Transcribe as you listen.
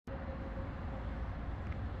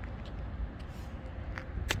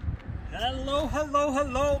Hello, hello,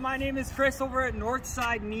 hello. My name is Chris over at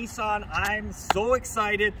Northside Nissan. I'm so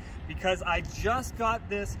excited because I just got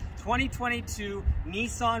this 2022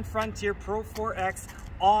 Nissan Frontier Pro-4X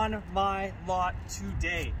on my lot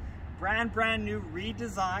today. Brand new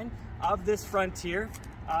redesign of this Frontier.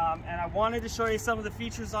 And I wanted to show you some of the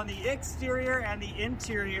features on the exterior and the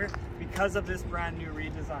interior because of this brand new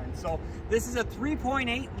redesign. So this is a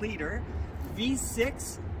 3.8 liter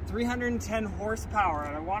V6, 310 horsepower,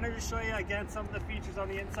 and I wanted to show you again some of the features on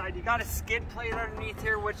the inside. You got a skid plate underneath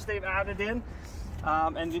here, which they've added in,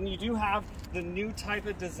 and then you do have the new type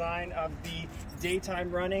of design of the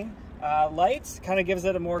daytime running lights. Kind of gives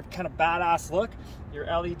it a more kind of badass look. Your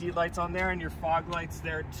LED lights on there and your fog lights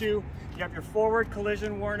there too. You have your forward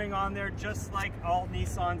collision warning on there, just like all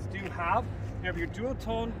Nissans do have. You have your dual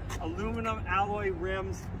tone aluminum alloy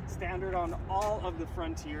rims, standard on all of the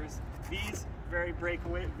Frontiers. These very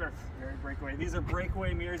breakaway. These are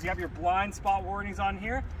breakaway mirrors. You have your blind spot warnings on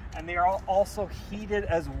here, and they are also heated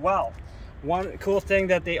as well. One cool thing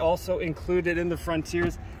that they also included in the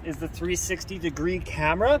Frontiers is the 360-degree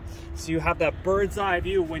camera. So you have that bird's eye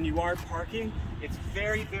view when you are parking. It's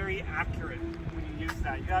very, very accurate when you use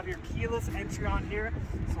that. You have your keyless entry on here,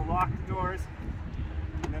 so lock the doors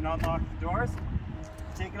and then unlock the doors.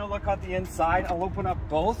 Taking a look at the inside, I'll open up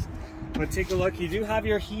both, but take a look. You do have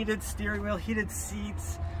your heated steering wheel, heated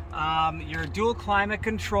seats, your dual climate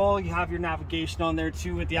control. You have your navigation on there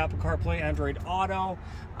too with the Apple CarPlay, Android Auto.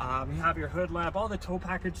 You have your hood lamp, all the tow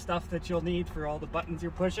package stuff that you'll need for all the buttons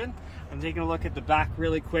you're pushing. And taking a look at the back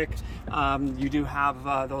really quick, you do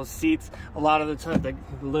have those seats. A lot of the time, the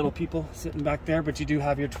little people sitting back there, but you do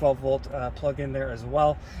have your 12-volt plug in there as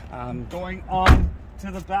well. Going on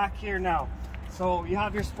to the back here now. So you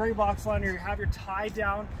have your spray box liner, you have your tie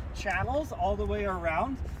down channels all the way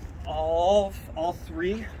around, all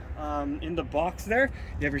three in the box there.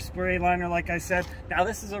 You have your spray liner, like I said. Now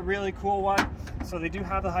this is a really cool one. So they do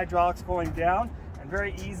have the hydraulics going down, and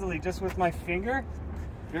very easily, just with my finger,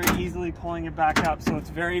 very easily pulling it back up. So it's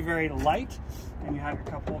very, very light. And you have your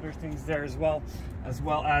cup holder things there as well as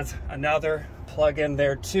another plug in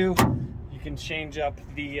there too. You can change up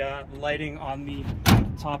the lighting on the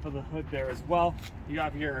top of the hood there as well. You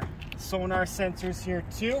have your sonar sensors here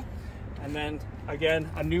too, and then again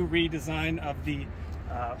a new redesign of the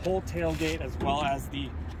whole tailgate as well as the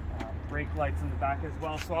brake lights in the back as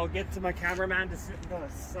well. So I'll get to my cameraman to sit in the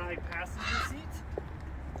side passenger seat.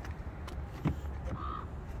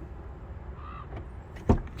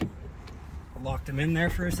 Locked him in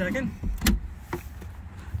there for a second.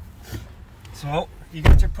 So you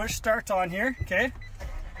got your push start on here, okay?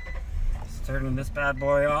 Turning this bad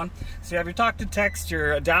boy on. So you have your talk to text,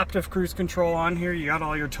 your adaptive cruise control on here. You got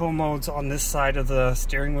all your tow modes on this side of the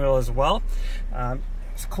steering wheel as well.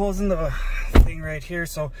 Just closing the thing right here.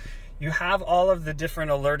 So you have all of the different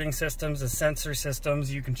alerting systems, the sensor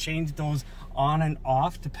systems. You can change those on and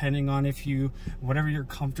off depending on whatever you're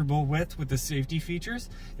comfortable with the safety features.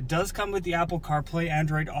 It does come with the Apple CarPlay,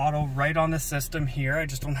 Android Auto right on the system here. I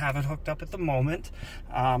just don't have it hooked up at the moment.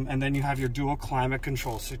 And then you have your dual climate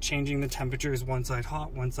control. So changing the temperatures, one side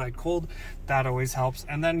hot, one side cold, that always helps.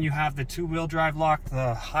 And then you have the two-wheel drive lock,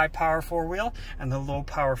 the high power four-wheel and the low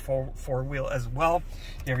power four-wheel as well.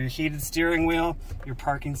 You have your heated steering wheel, your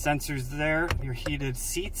parking sensors there, your heated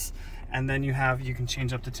seats, and then you can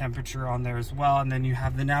change up the temperature on there as well. And then you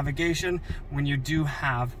have the navigation when you do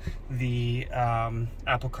have the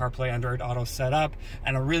Apple CarPlay, Android Auto set up.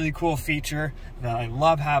 And a really cool feature that I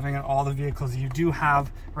love having in all the vehicles, you do have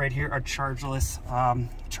right here a chargeless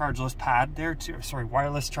pad there too, sorry,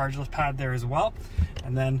 wireless chargeless pad there as well.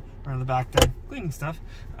 And then right on the back there, cleaning stuff.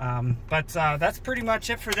 But that's pretty much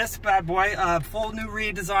it for this bad boy. Full new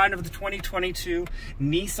redesign of the 2022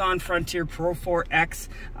 Nissan Frontier Pro-4X.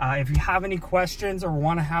 If you have any questions or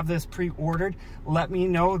want to have this pre-ordered, let me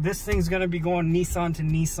know. This thing's going to be going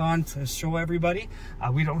Nissan to show everybody.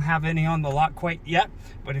 We don't have any on the lot quite yet,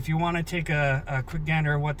 but if you want to take a quick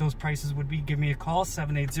gander at what those prices would be, give me a call,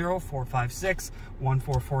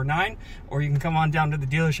 780-456-1449, or you can come on down to the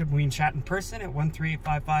dealership and we can chat in person at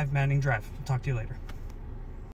 13855 Manning Drive. I'll talk to you later.